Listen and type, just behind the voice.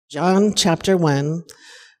John chapter 1,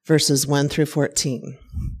 verses 1 through 14.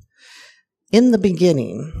 In the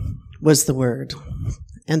beginning was the Word,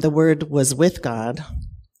 and the Word was with God,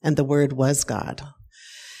 and the Word was God.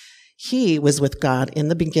 He was with God in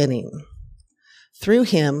the beginning. Through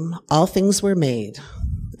him all things were made,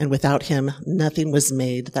 and without him nothing was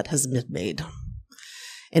made that has been made.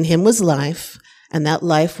 In him was life, and that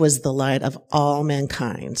life was the light of all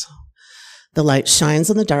mankind. The light shines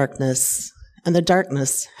in the darkness, and the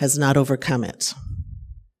darkness has not overcome it.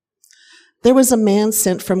 There was a man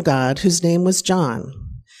sent from God whose name was John.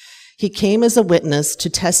 He came as a witness to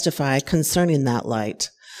testify concerning that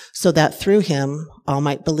light, so that through him all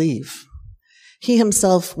might believe. He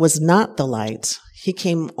himself was not the light. He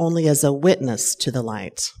came only as a witness to the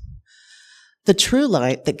light. The true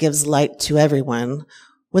light that gives light to everyone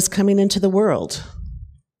was coming into the world.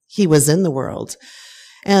 He was in the world,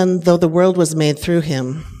 and though the world was made through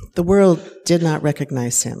him, the world did not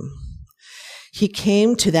recognize him. He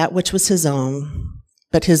came to that which was his own,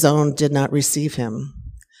 but his own did not receive him.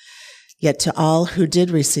 Yet to all who did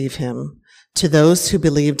receive him, to those who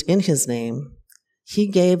believed in his name, he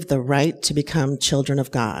gave the right to become children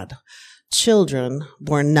of God, children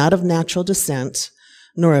born not of natural descent,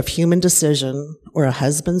 nor of human decision or a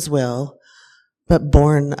husband's will, but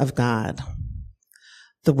born of God.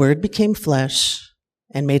 The Word became flesh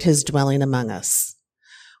and made his dwelling among us.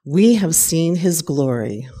 We have seen his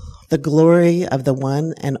glory, the glory of the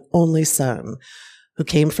one and only Son, who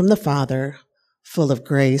came from the Father, full of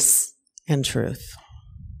grace and truth.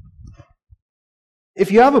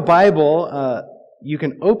 If you have a Bible, you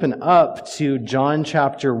can open up to John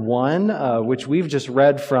chapter 1, which we've just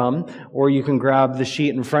read from, or you can grab the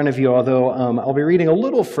sheet in front of you, although I'll be reading a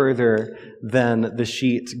little further than the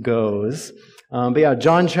sheet goes. But yeah,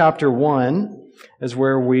 John chapter 1 is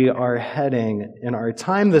where we are heading in our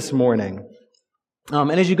time this morning.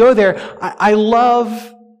 And as you go there, I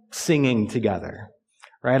love singing together.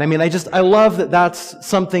 Right? I mean, I love that that's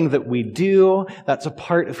something that we do. That's a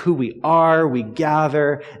part of who we are. We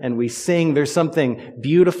gather and we sing. There's something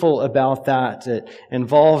beautiful about that. It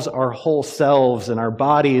involves our whole selves and our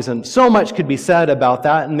bodies, and so much could be said about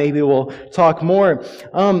that, and maybe we'll talk more.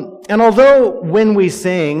 And although when we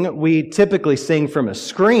sing, we typically sing from a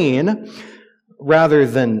screen rather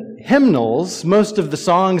than hymnals, most of the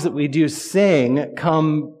songs that we do sing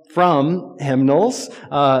come from hymnals.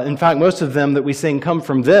 In fact, most of them that we sing come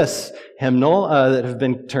from this hymnal that have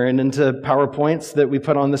been turned into PowerPoints that we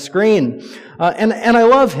put on the screen. And I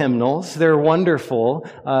love hymnals. They're wonderful,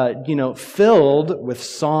 filled with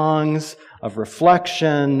songs of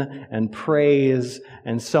reflection and praise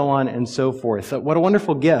and so on and so forth. What a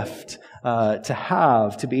wonderful gift to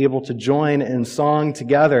have, to be able to join in song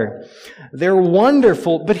together. They're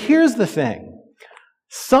wonderful, but here's the thing.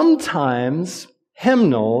 Sometimes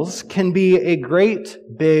hymnals can be a great,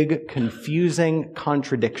 big, confusing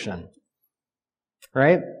contradiction,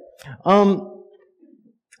 right?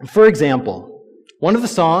 For example, one of the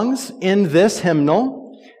songs in this hymnal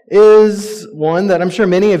is one that I'm sure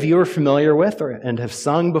many of you are familiar with and have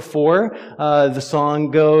sung before. The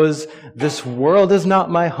song goes, "This world is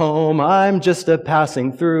not my home, I'm just a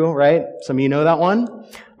passing through," right? Some of you know that one?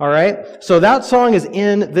 All right. So that song is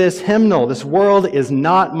in this hymnal. This world is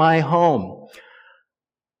not my home.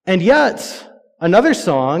 And yet, another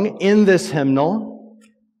song in this hymnal,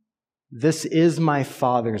 "This is my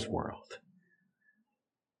Father's world."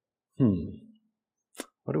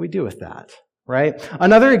 What do we do with that, right?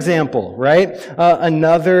 Another example, right?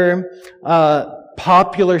 Another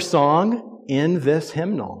popular song in this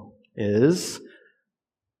hymnal is,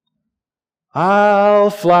 "I'll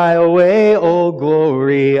fly away, oh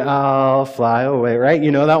glory, I'll fly away," right? You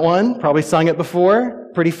know that one? Probably sung it before.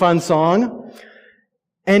 Pretty fun song.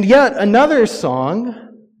 And yet another song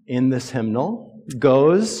in this hymnal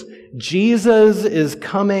goes, "Jesus is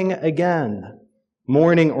coming again.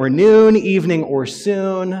 Morning or noon, evening or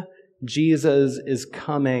soon, Jesus is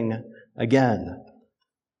coming again."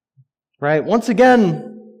 Right? Once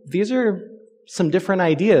again, these are some different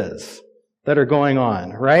ideas that are going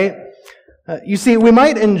on, right? You see, we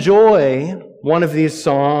might enjoy one of these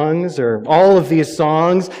songs or all of these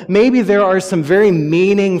songs. Maybe there are some very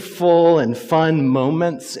meaningful and fun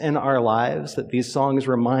moments in our lives that these songs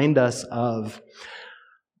remind us of.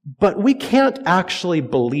 But we can't actually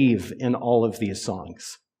believe in all of these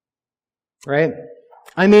songs, right?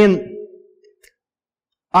 I mean,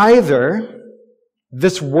 either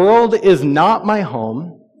this world is not my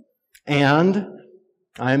home and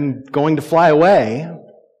I'm going to fly away,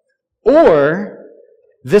 or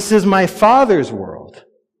this is my Father's world,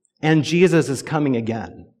 and Jesus is coming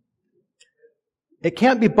again. It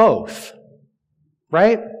can't be both,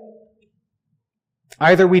 right?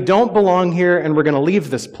 Either we don't belong here and we're going to leave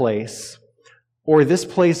this place, or this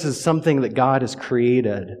place is something that God has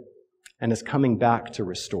created and is coming back to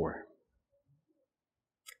restore.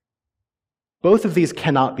 Both of these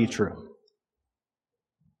cannot be true.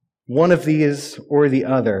 One of these or the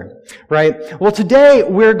other, right? Well, today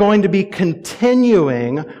we're going to be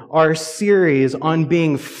continuing our series on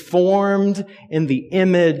being formed in the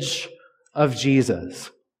image of Jesus.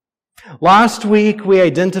 Last week, we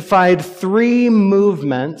identified 3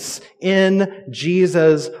 movements in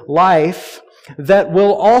Jesus' life that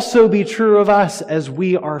will also be true of us as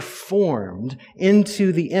we are formed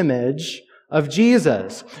into the image of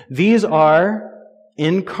Jesus. These are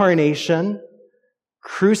incarnation,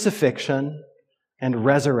 crucifixion, and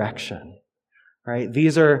resurrection. Right?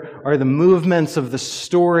 These are the movements of the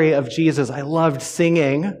story of Jesus. I loved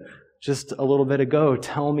singing just a little bit ago,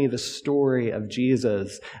 "Tell me the story of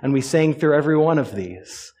Jesus." And we sang through every one of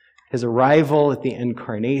these. His arrival at the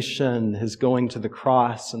incarnation, his going to the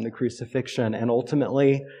cross and the crucifixion, and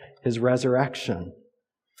ultimately his resurrection.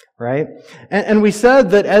 Right? And we said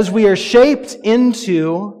that as we are shaped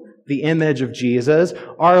into the image of Jesus,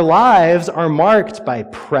 our lives are marked by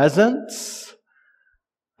presence,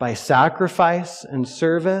 by sacrifice and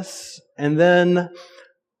service, and then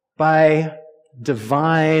by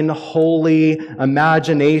divine, holy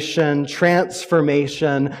imagination,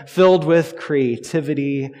 transformation, filled with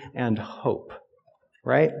creativity and hope,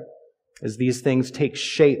 right? As these things take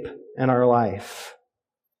shape in our life.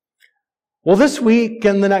 Well, this week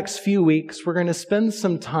and the next few weeks, we're going to spend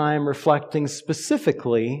some time reflecting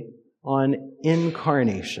specifically on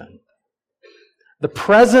incarnation. The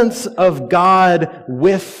presence of God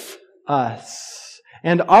with us,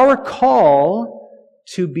 and our call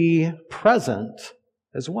to be present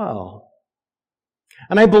as well.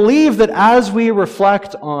 And I believe that as we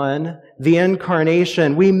reflect on the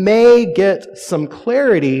incarnation, we may get some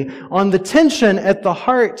clarity on the tension at the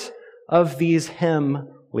heart of these hymn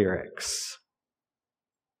lyrics.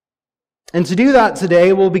 And to do that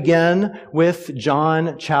today, we'll begin with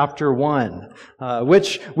John chapter 1,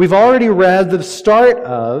 which we've already read the start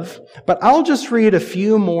of, but I'll just read a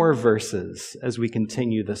few more verses as we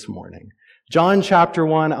continue this morning. John chapter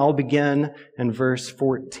 1, I'll begin in verse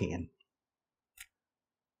 14.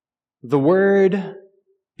 The Word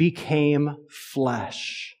became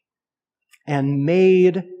flesh and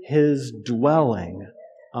made his dwelling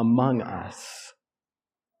among us.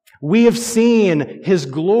 We have seen his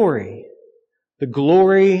glory, the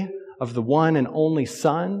glory of the one and only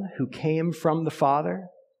Son who came from the Father,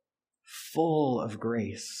 full of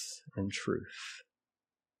grace and truth.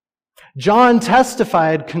 John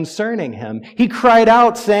testified concerning him. He cried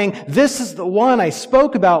out saying, "This is the one I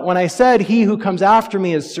spoke about when I said, 'He who comes after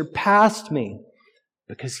me has surpassed me,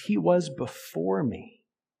 because he was before me.'"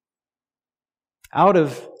 Out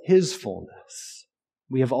of his fullness,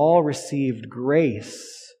 we have all received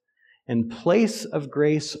grace in place of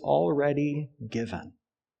grace already given.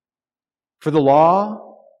 For the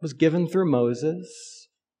law was given through Moses.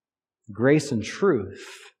 Grace and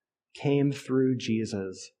truth came through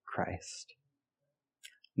Jesus Christ.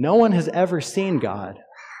 No one has ever seen God,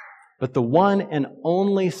 but the one and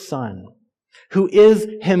only Son, who is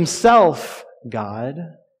himself God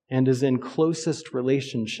and is in closest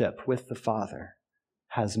relationship with the Father,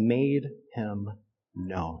 has made him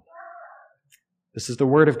known. This is the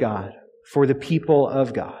word of God for the people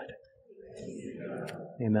of God.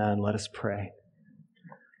 Amen. Let us pray.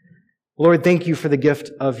 Lord, thank you for the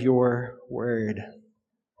gift of your word.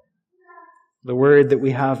 The word that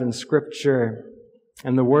we have in Scripture,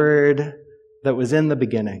 and the word that was in the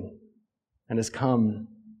beginning and has come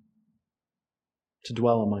to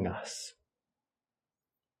dwell among us.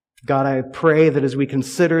 God, I pray that as we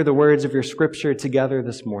consider the words of your Scripture together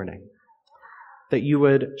this morning, that you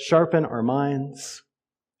would sharpen our minds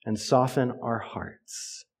and soften our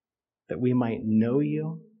hearts, that we might know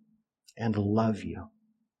you and love you.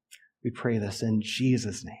 We pray this in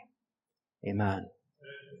Jesus' name. Amen.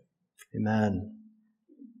 Amen.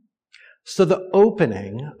 So the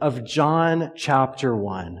opening of John chapter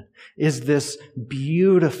 1 is this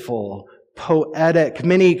beautiful, poetic,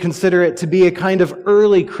 many consider it to be a kind of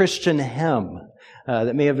early Christian hymn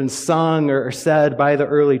that may have been sung or said by the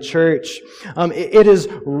early church. It is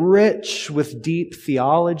rich with deep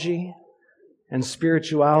theology and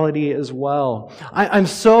spirituality as well. I'm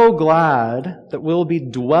so glad that we'll be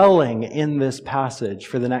dwelling in this passage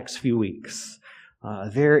for the next few weeks.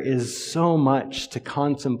 There is so much to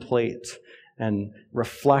contemplate and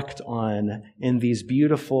reflect on in these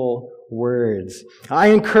beautiful words. I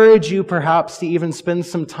encourage you perhaps to even spend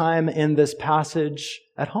some time in this passage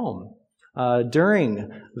at home. during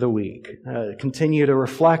the week. Continue to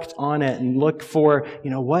reflect on it and look for,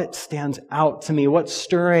 what stands out to me, what's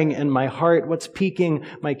stirring in my heart, what's piquing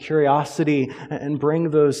my curiosity, and bring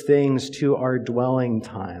those things to our dwelling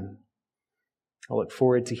time. I look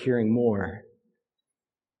forward to hearing more.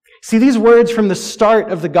 See, these words from the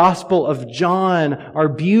start of the Gospel of John are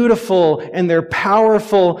beautiful and they're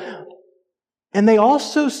powerful, and they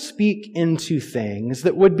also speak into things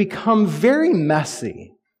that would become very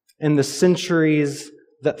messy in the centuries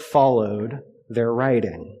that followed their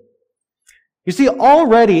writing. You see,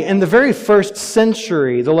 already in the very first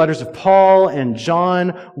century, the letters of Paul and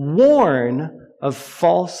John warn of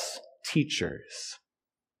false teachers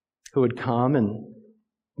who would come and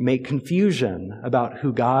make confusion about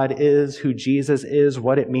who God is, who Jesus is,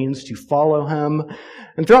 what it means to follow him.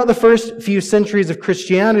 And throughout the first few centuries of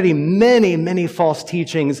Christianity, many, many false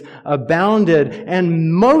teachings abounded,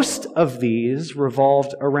 and most of these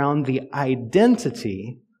revolved around the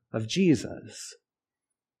identity of Jesus.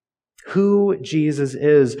 Who Jesus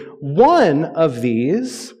is. One of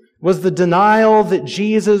these was the denial that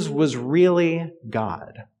Jesus was really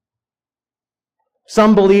God.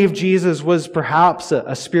 Some believe Jesus was perhaps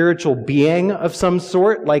a spiritual being of some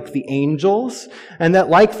sort, like the angels, and that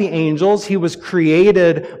like the angels, he was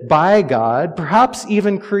created by God, perhaps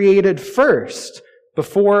even created first,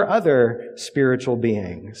 before other spiritual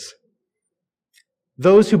beings.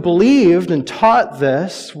 Those who believed and taught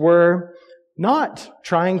this were not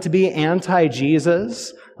trying to be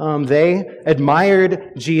anti-Jesus. They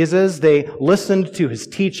admired Jesus, they listened to his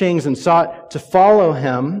teachings and sought to follow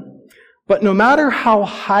him. But no matter how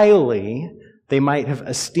highly they might have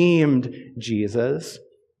esteemed Jesus,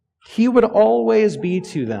 he would always be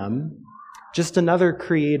to them just another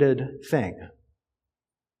created thing.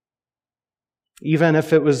 Even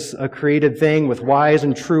if it was a created thing with wise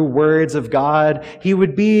and true words of God, he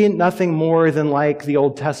would be nothing more than like the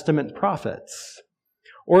Old Testament prophets,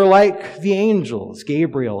 or like the angels,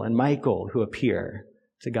 Gabriel and Michael, who appear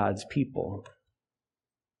to God's people.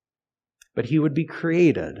 But he would be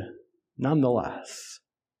created nonetheless.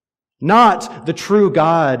 Not the true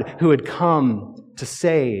God who had come to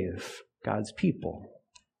save God's people.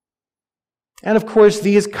 And of course,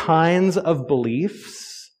 these kinds of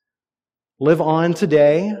beliefs live on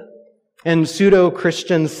today in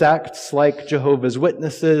pseudo-Christian sects like Jehovah's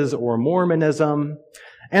Witnesses or Mormonism.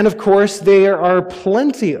 And of course, there are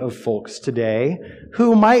plenty of folks today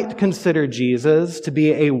who might consider Jesus to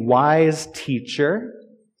be a wise teacher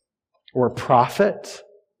or a prophet,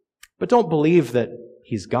 but don't believe that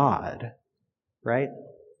he's God, right?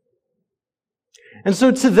 And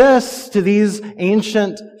so to these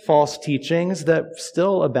ancient false teachings that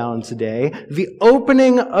still abound today, the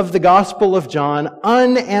opening of the Gospel of John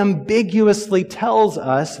unambiguously tells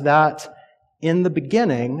us that in the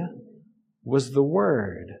beginning was the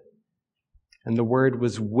Word, and the Word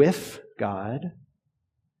was with God,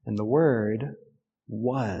 and the Word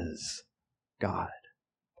was God.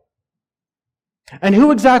 And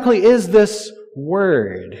who exactly is this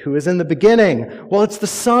Word who is in the beginning? Well, it's the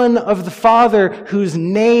Son of the Father, whose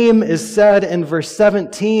name is said in verse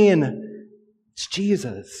 17. It's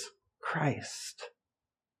Jesus Christ.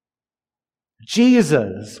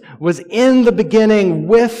 Jesus was in the beginning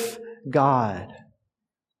with God.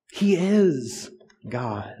 He is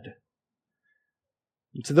God.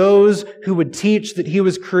 To those who would teach that he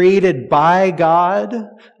was created by God,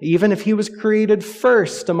 even if he was created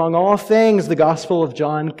first among all things, the Gospel of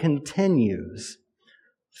John continues.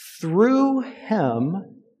 Through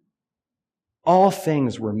him, all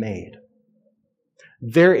things were made.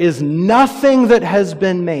 There is nothing that has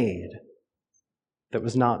been made that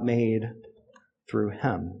was not made through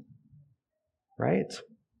him. Right?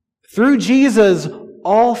 Through Jesus,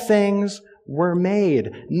 all things were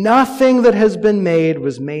made. Nothing that has been made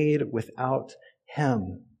was made without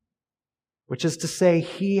him. Which is to say,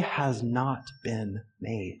 he has not been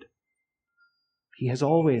made. He has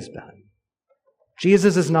always been.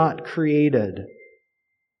 Jesus is not created.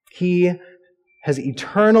 He has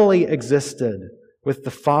eternally existed with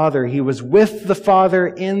the Father. He was with the Father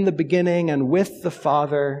in the beginning, and with the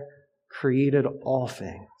Father created all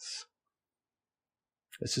things.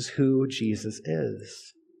 This is who Jesus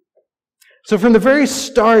is. So from the very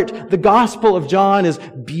start, the Gospel of John is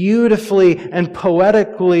beautifully and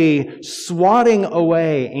poetically swatting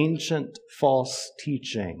away ancient false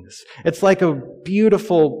teachings. It's like a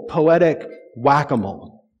beautiful poetic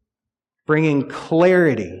whack-a-mole, bringing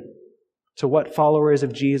clarity to what followers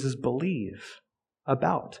of Jesus believe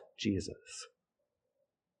about Jesus.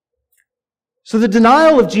 So the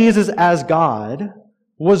denial of Jesus as God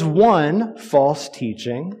was one false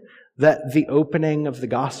teaching that the opening of the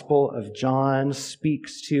Gospel of John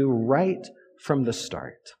speaks to right from the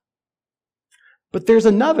start. But there's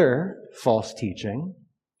another false teaching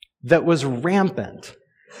that was rampant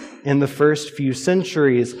in the first few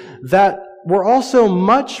centuries that were also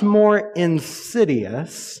much more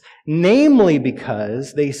insidious, namely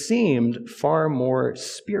because they seemed far more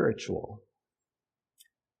spiritual.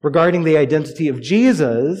 Regarding the identity of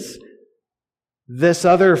Jesus, this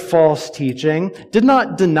other false teaching did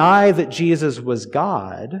not deny that Jesus was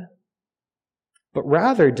God, but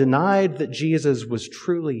rather denied that Jesus was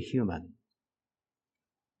truly human.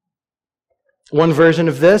 One version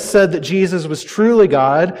of this said that Jesus was truly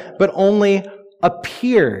God, but only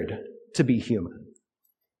appeared to be human,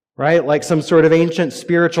 right? Like some sort of ancient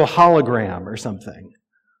spiritual hologram or something.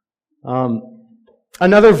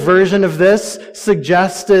 Another version of this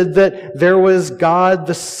suggested that there was God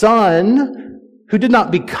the Son who did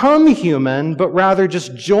not become human, but rather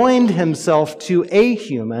just joined himself to a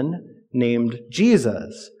human named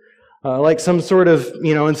Jesus. Like some sort of,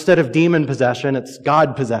 instead of demon possession, it's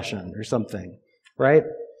God possession or something, right?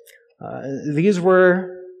 These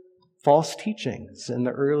were false teachings in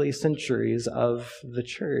the early centuries of the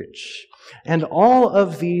church. And all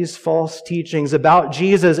of these false teachings about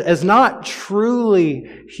Jesus as not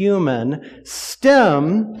truly human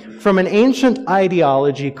stem from an ancient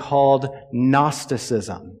ideology called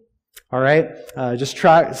Gnosticism. All right?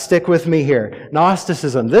 Stick with me here.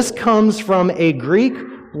 Gnosticism. This comes from a Greek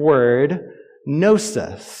word,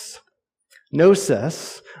 gnosis.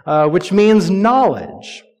 Gnosis, which means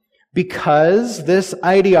knowledge. Because this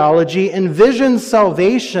ideology envisions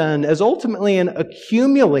salvation as ultimately an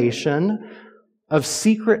accumulation of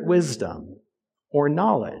secret wisdom or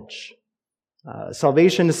knowledge.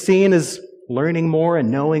 Salvation is seen as learning more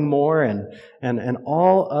and knowing more and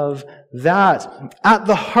all of that. At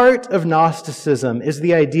the heart of Gnosticism is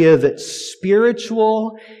the idea that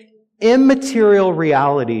spiritual, immaterial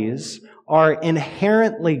realities are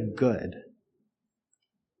inherently good,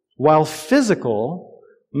 while physical,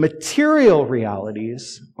 material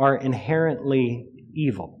realities are inherently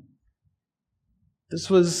evil. This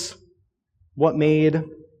was what made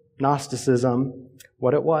Gnosticism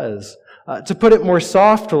what it was. To put it more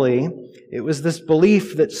softly, it was this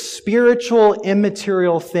belief that spiritual,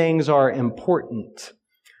 immaterial things are important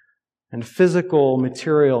and physical,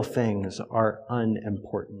 material things are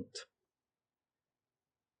unimportant.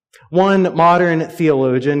 One modern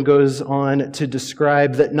theologian goes on to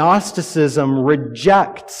describe that Gnosticism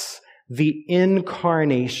rejects the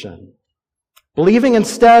Incarnation, believing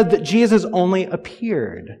instead that Jesus only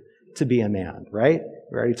appeared to be a man, right?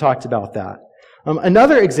 We already talked about that.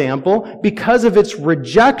 Another example, because of its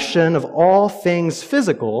rejection of all things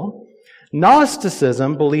physical,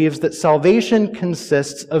 Gnosticism believes that salvation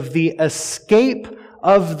consists of the escape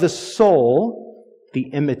of the soul, the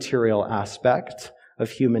immaterial aspect of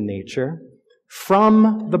human nature,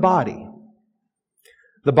 from the body.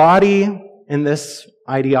 The body in this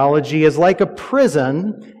ideology is like a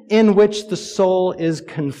prison in which the soul is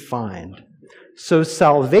confined. So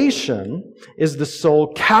salvation is the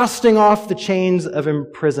soul casting off the chains of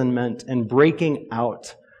imprisonment and breaking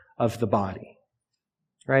out of the body.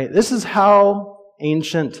 Right? This is how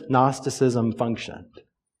ancient Gnosticism functioned.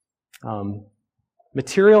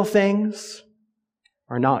 Material things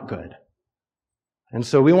are not good. And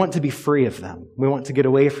so we want to be free of them. We want to get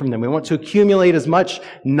away from them. We want to accumulate as much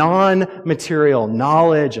non-material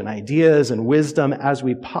knowledge and ideas and wisdom as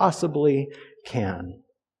we possibly can.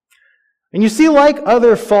 And you see, like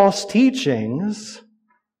other false teachings,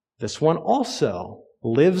 this one also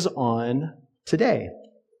lives on today.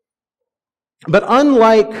 But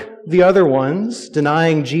unlike the other ones,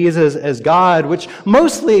 denying Jesus as God, which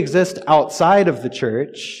mostly exist outside of the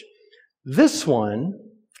church, this one,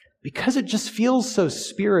 because it just feels so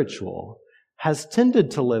spiritual, has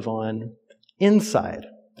tended to live on inside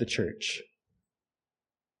the church.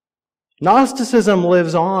 Gnosticism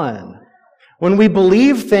lives on when we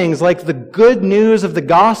believe things like the good news of the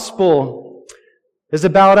gospel is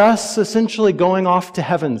about us essentially going off to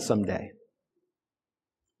heaven someday,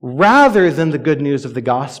 rather than the good news of the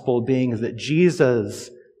gospel being that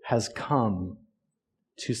Jesus has come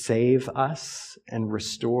to save us and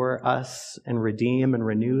restore us and redeem and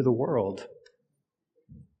renew the world.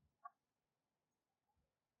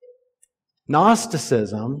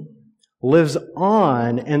 Gnosticism lives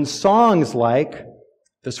on in songs like,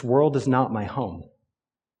 "This world is not my home.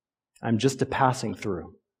 I'm just a passing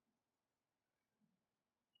through."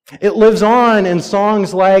 It lives on in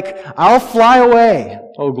songs like, "I'll fly away,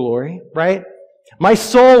 O glory," right? "My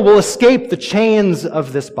soul will escape the chains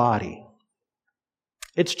of this body."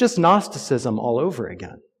 It's just Gnosticism all over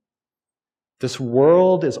again. This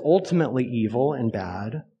world is ultimately evil and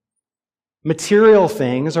bad. Material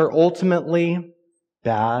things are ultimately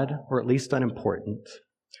bad, or at least unimportant.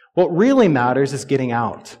 What really matters is getting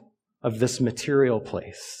out of this material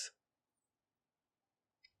place.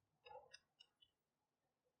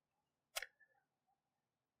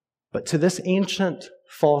 But to this ancient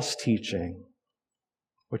false teaching,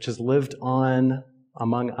 which has lived on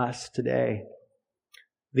among us today,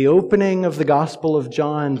 the opening of the Gospel of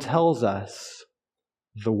John tells us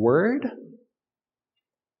the Word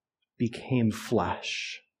became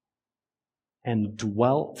flesh and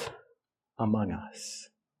dwelt among us.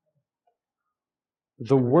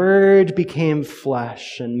 The Word became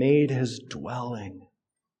flesh and made his dwelling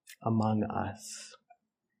among us.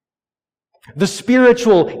 The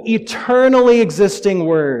spiritual, eternally existing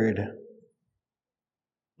Word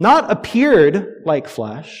not appeared like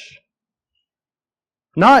flesh,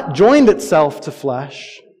 not joined itself to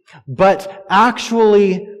flesh, but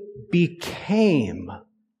actually became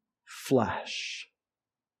flesh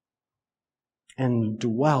and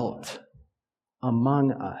dwelt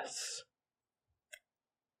among us.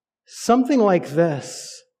 Something like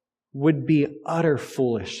this would be utter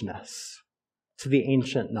foolishness to the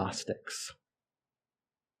ancient Gnostics.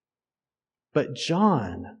 But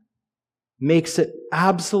John makes it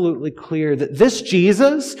absolutely clear that this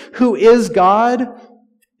Jesus, who is God,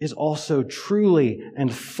 is also truly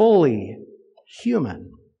and fully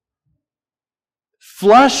human.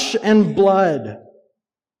 Flesh and blood.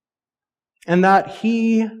 And that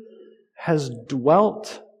he has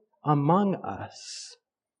dwelt among us,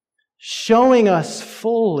 showing us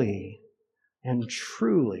fully and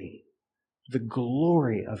truly the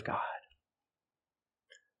glory of God.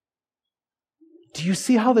 Do you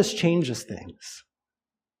see how this changes things?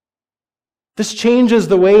 This changes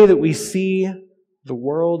the way that we see the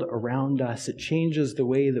world around us. It changes the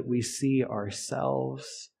way that we see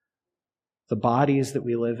ourselves, the bodies that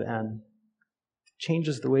we live in. It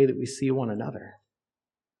changes the way that we see one another.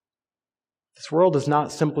 This world is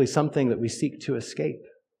not simply something that we seek to escape.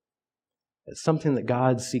 It's something that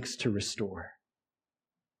God seeks to restore.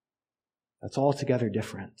 That's altogether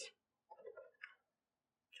different.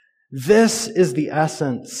 This is the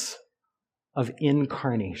essence of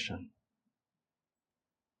incarnation.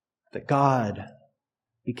 That God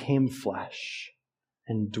became flesh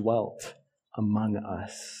and dwelt among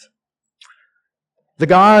us. The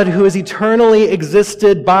God who has eternally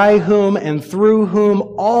existed, by whom and through whom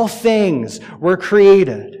all things were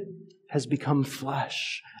created, has become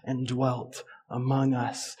flesh and dwelt among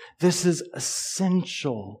us. This is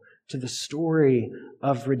essential to the story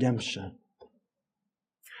of redemption.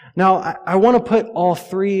 Now, I want to put all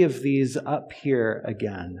three of these up here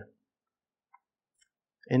again.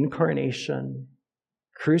 Incarnation,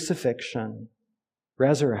 crucifixion,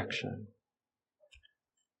 resurrection.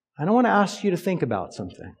 And I want to ask you to think about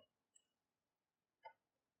something.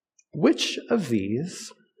 Which of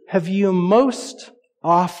these have you most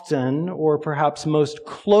often, or perhaps most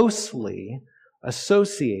closely,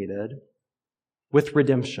 associated with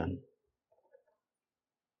redemption?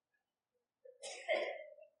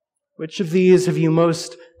 Which of these have you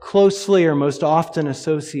most closely or most often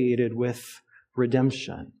associated with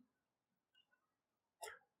redemption?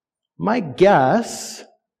 My guess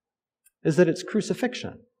is that it's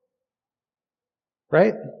crucifixion.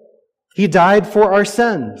 Right? He died for our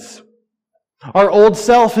sins. Our old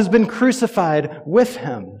self has been crucified with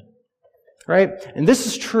him. Right? And this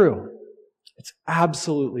is true. It's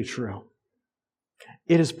absolutely true.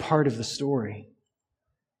 It is part of the story.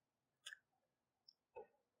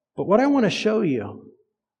 But what I want to show you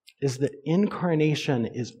is that incarnation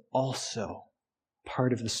is also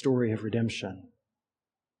part of the story of redemption.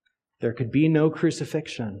 There could be no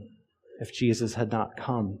crucifixion if Jesus had not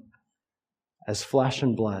come as flesh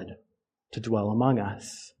and blood to dwell among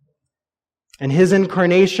us. And his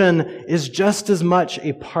incarnation is just as much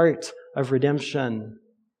a part of redemption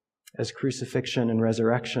as crucifixion and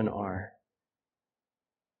resurrection are.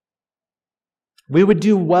 We would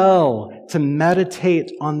do well to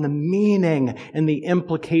meditate on the meaning and the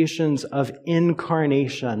implications of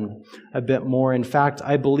incarnation a bit more. In fact,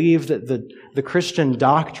 I believe that the Christian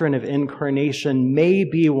doctrine of incarnation may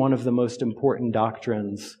be one of the most important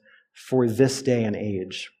doctrines for this day and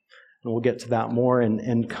age. And we'll get to that more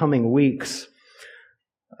in coming weeks.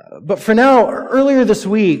 But for now, earlier this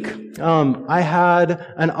week, I had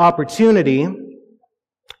an opportunity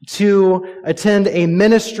to attend a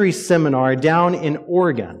ministry seminar down in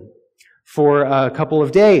Oregon for a couple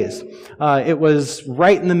of days. It was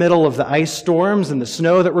right in the middle of the ice storms and the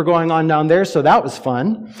snow that were going on down there, so that was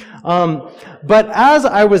fun. But as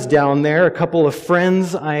I was down there, a couple of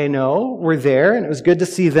friends I know were there, and it was good to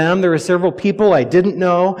see them. There were several people I didn't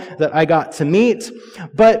know that I got to meet.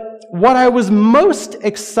 But what I was most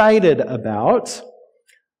excited about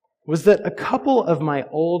was that a couple of my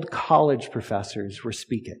old college professors were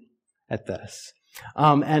speaking at this.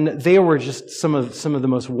 And they were just some of the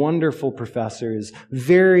most wonderful professors,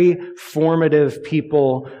 very formative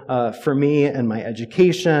people for me and my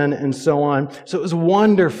education and so on. So it was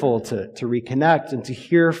wonderful to reconnect and to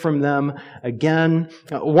hear from them again.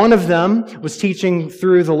 One of them was teaching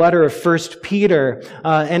through the letter of 1 Peter,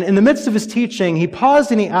 and in the midst of his teaching, he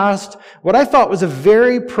paused and he asked what I thought was a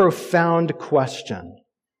very profound question.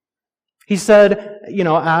 He said,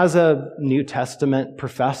 as a New Testament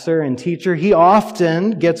professor and teacher, he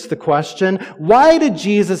often gets the question, why did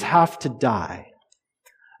Jesus have to die?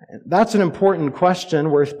 That's an important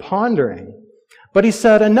question worth pondering. But he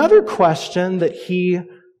said another question that he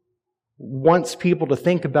wants people to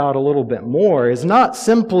think about a little bit more is not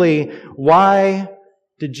simply, why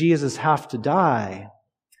did Jesus have to die?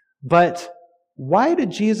 But why did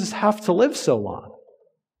Jesus have to live so long?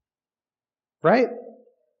 Right?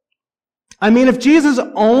 I mean, if Jesus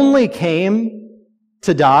only came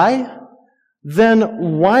to die,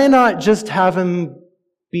 then why not just have him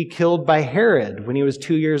be killed by Herod when he was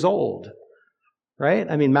 2 years old? Right?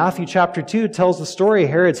 I mean, Matthew chapter 2 tells the story.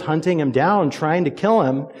 Herod's hunting him down, trying to kill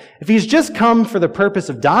him. If he's just come for the purpose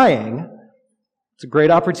of dying, it's a great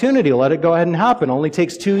opportunity. Let it go ahead and happen. It only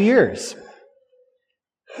takes 2 years.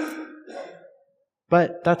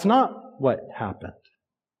 But that's not what happened.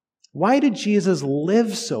 Why did Jesus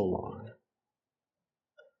live so long?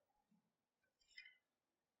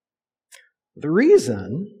 The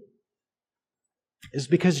reason is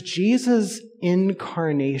because Jesus'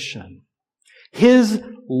 incarnation, his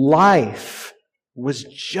life, was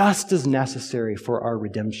just as necessary for our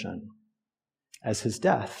redemption as his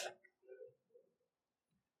death.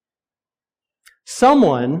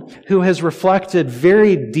 Someone who has reflected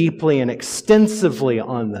very deeply and extensively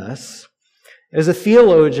on this is a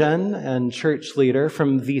theologian and church leader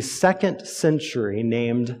from the 2nd century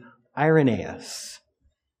named Irenaeus.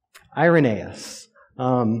 Irenaeus.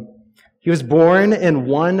 He was born in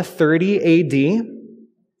 130 A.D.,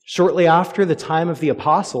 shortly after the time of the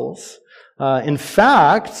apostles. In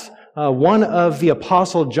fact, one of the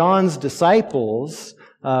apostle John's disciples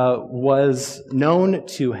was known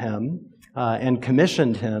to him and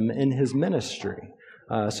commissioned him in his ministry.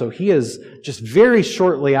 So he is just very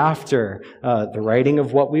shortly after the writing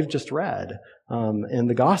of what we've just read in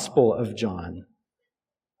the Gospel of John.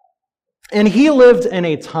 And he lived in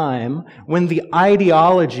a time when the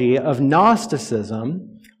ideology of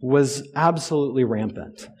Gnosticism was absolutely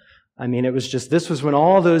rampant. I mean, this was when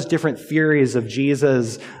all those different theories of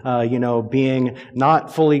Jesus, being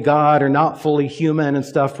not fully God or not fully human and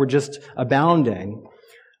stuff were just abounding.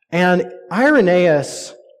 And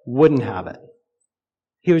Irenaeus wouldn't have it.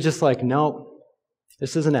 He was just like, no,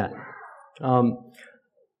 this isn't it.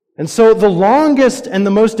 And so the longest and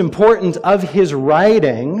the most important of his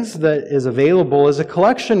writings that is available is a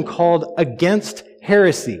collection called Against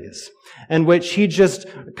Heresies, in which he just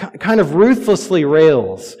kind of ruthlessly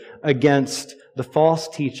rails against the false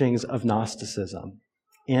teachings of Gnosticism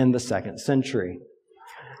in the 2nd century.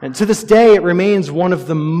 And to this day, it remains one of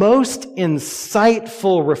the most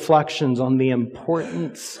insightful reflections on the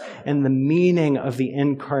importance and the meaning of the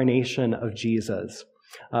incarnation of Jesus.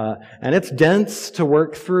 And it's dense to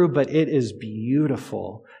work through, but it is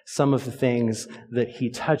beautiful. Some of the things that he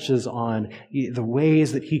touches on, the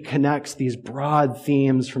ways that he connects these broad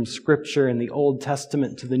themes from Scripture in the Old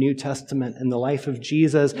Testament to the New Testament and the life of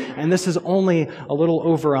Jesus. And this is only a little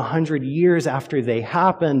over 100 years after they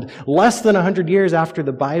happened, less than 100 years after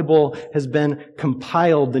the Bible has been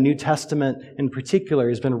compiled. The New Testament in particular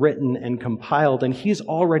has been written and compiled, and he's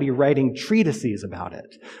already writing treatises about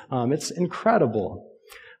it. It's incredible.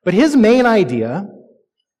 But his main idea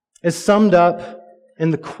is summed up in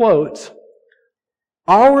the quote,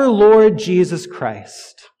 "Our Lord Jesus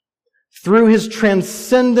Christ, through his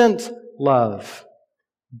transcendent love,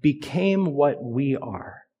 became what we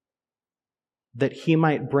are, that he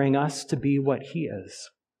might bring us to be what he is."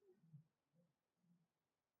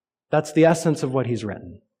 That's the essence of what he's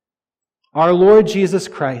written. Our Lord Jesus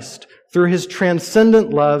Christ, through his transcendent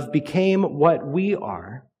love, became what we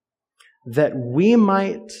are, that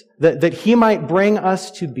he might bring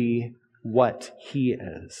us to be what he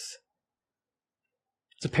is.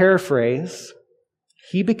 To paraphrase,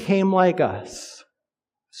 he became like us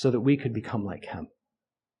so that we could become like him.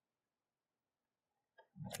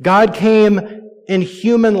 God came in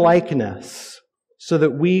human likeness so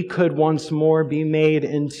that we could once more be made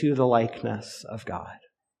into the likeness of God,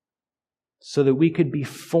 so that we could be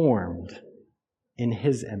formed in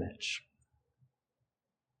His image.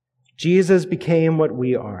 Jesus became what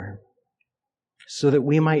we are, so that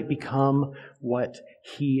we might become what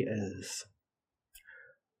He is.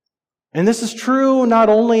 And this is true not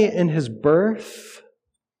only in His birth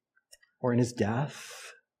or in His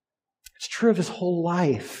death, it's true of His whole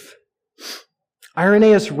life.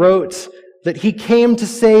 Irenaeus wrote that He came to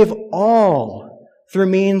save all through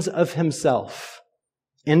means of Himself.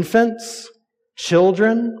 Infants,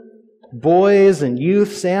 children, boys and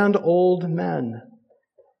youths, and old men.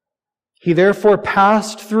 He therefore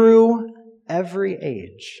passed through every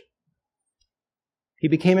age. He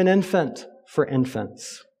became an infant for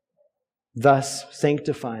infants, thus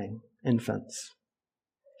sanctifying infants.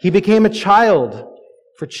 He became a child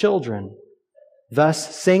for children,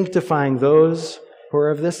 thus sanctifying those who are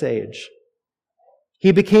of this age.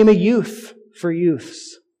 He became a youth for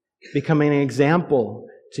youths, becoming an example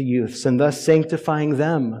to youths, and thus sanctifying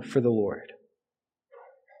them for the Lord.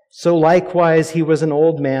 So likewise, He was an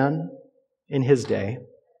old man in His day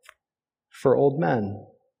for old men,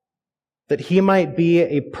 that He might be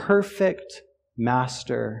a perfect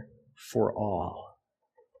master for all,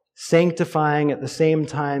 sanctifying at the same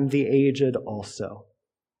time the aged also,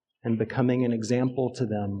 and becoming an example to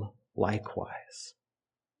them likewise.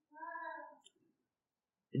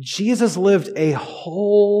 Jesus lived a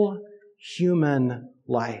whole human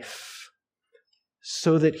life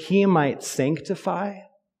so that He might sanctify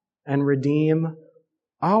and redeem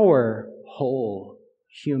our whole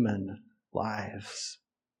human lives.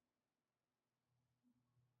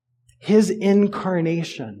 His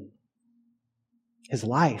incarnation, His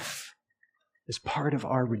life, is part of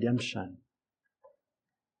our redemption.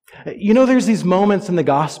 You know, there's these moments in the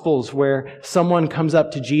Gospels where someone comes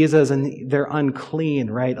up to Jesus and they're unclean,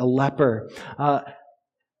 right? A leper.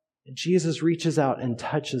 Jesus reaches out and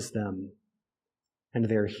touches them, and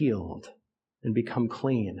they're healed and become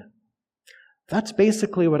clean. That's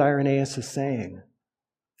basically what Irenaeus is saying.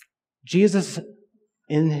 Jesus,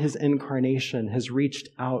 in His incarnation, has reached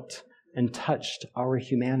out and touched our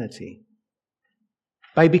humanity.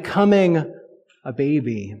 By becoming a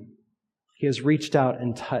baby, He has reached out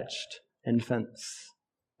and touched infants.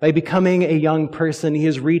 By becoming a young person, He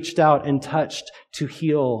has reached out and touched to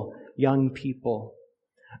heal young people.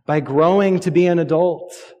 By growing to be an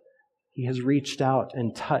adult, He has reached out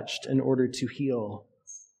and touched in order to heal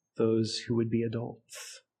those who would be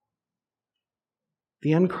adults.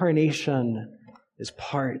 The incarnation is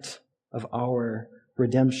part of our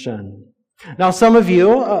redemption. Now, some of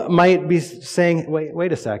you might be saying,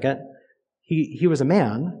 wait a second. He was a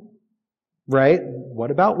man, right? What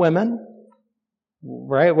about women?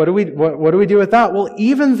 Right? What do we do with that? Well,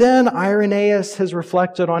 even then, Irenaeus has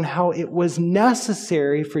reflected on how it was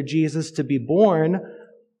necessary for Jesus to be born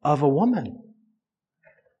of a woman.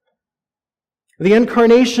 The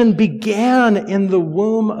incarnation began in the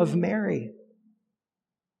womb of Mary,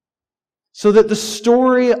 so that the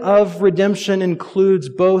story of redemption includes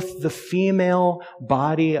both the female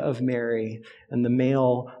body of Mary and the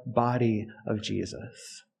male body of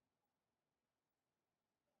Jesus.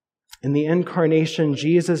 In the incarnation,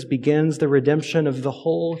 Jesus begins the redemption of the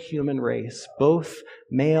whole human race, both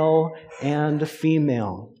male and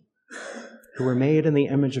female, who were made in the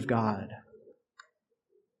image of God.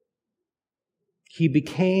 He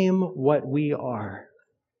became what we are,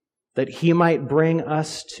 that He might bring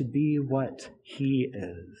us to be what He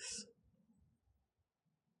is.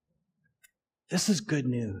 This is good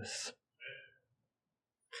news.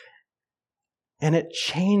 And it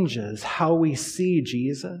changes how we see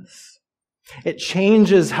Jesus. It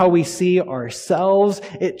changes how we see ourselves.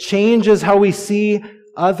 It changes how we see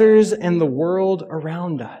others and the world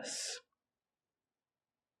around us.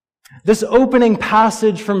 This opening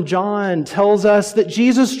passage from John tells us that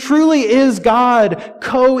Jesus truly is God,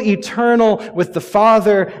 co-eternal with the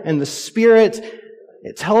Father and the Spirit.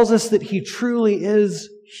 It tells us that He truly is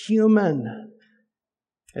human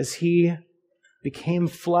as He became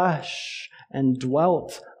flesh and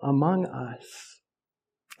dwelt among us.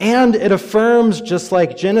 And it affirms, just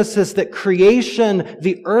like Genesis, that creation,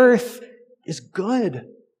 the earth, is good.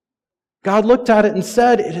 God looked at it and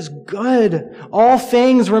said, "It is good. All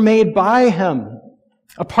things were made by Him.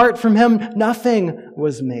 Apart from Him, nothing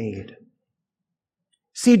was made."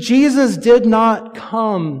 See, Jesus did not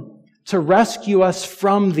come to rescue us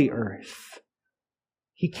from the earth.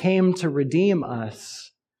 He came to redeem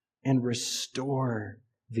us and restore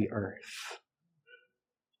the earth,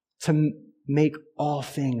 to make all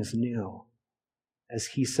things new as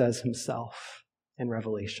he says himself in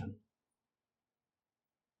Revelation.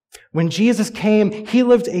 When Jesus came, he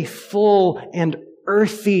lived a full and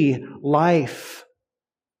earthy life.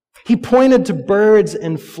 He pointed to birds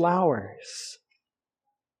and flowers.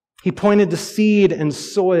 He pointed to seed and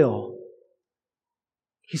soil.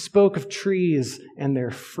 He spoke of trees and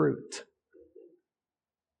their fruit.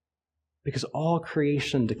 Because all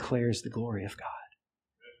creation declares the glory of God.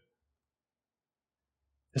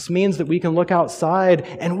 This means that we can look outside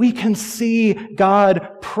and we can see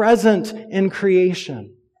God present in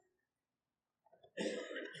creation.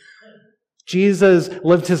 Jesus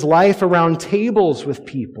lived his life around tables with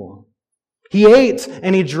people. He ate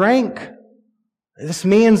and he drank. This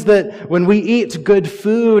means that when we eat good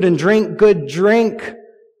food and drink good drink,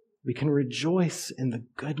 we can rejoice in the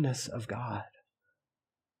goodness of God.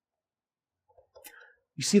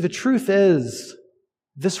 You see, the truth is,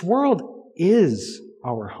 this world is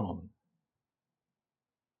our home.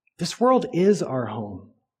 This world is our home.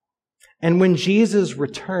 And when Jesus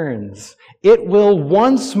returns, it will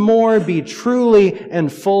once more be truly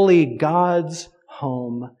and fully God's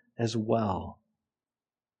home as well.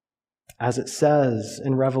 As it says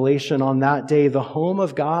in Revelation, on that day, the home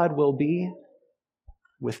of God will be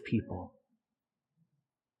with people.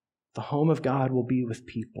 The home of God will be with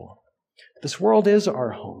people. This world is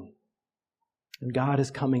our home. And God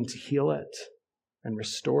is coming to heal it and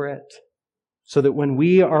restore it so that when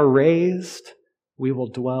we are raised, we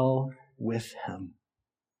will dwell with him.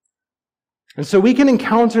 And so we can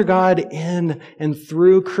encounter God in and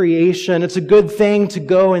through creation. It's a good thing to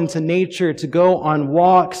go into nature, to go on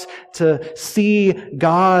walks, to see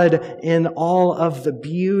God in all of the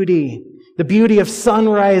beauty of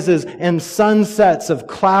sunrises and sunsets, of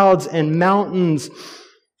clouds and mountains.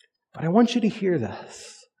 But I want you to hear this.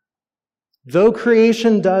 Though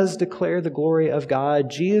creation does declare the glory of God,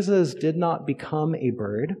 Jesus did not become a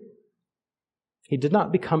bird. He did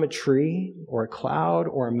not become a tree or a cloud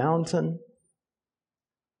or a mountain.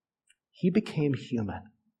 He became human.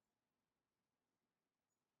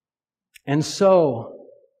 And so,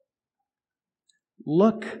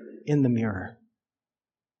 look in the mirror.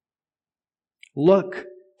 Look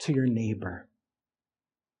to your neighbor.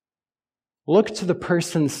 Look to the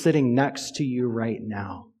person sitting next to you right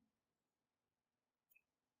now.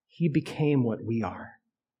 He became what we are,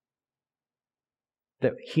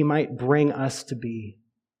 that he might bring us to be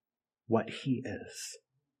what he is.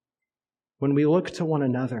 When we look to one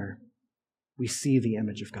another, we see the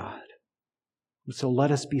image of God. And so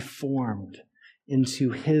let us be formed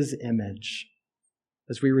into his image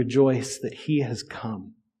as we rejoice that he has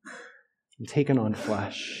come and taken on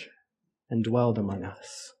flesh and dwelled among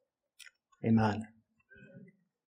us. Amen.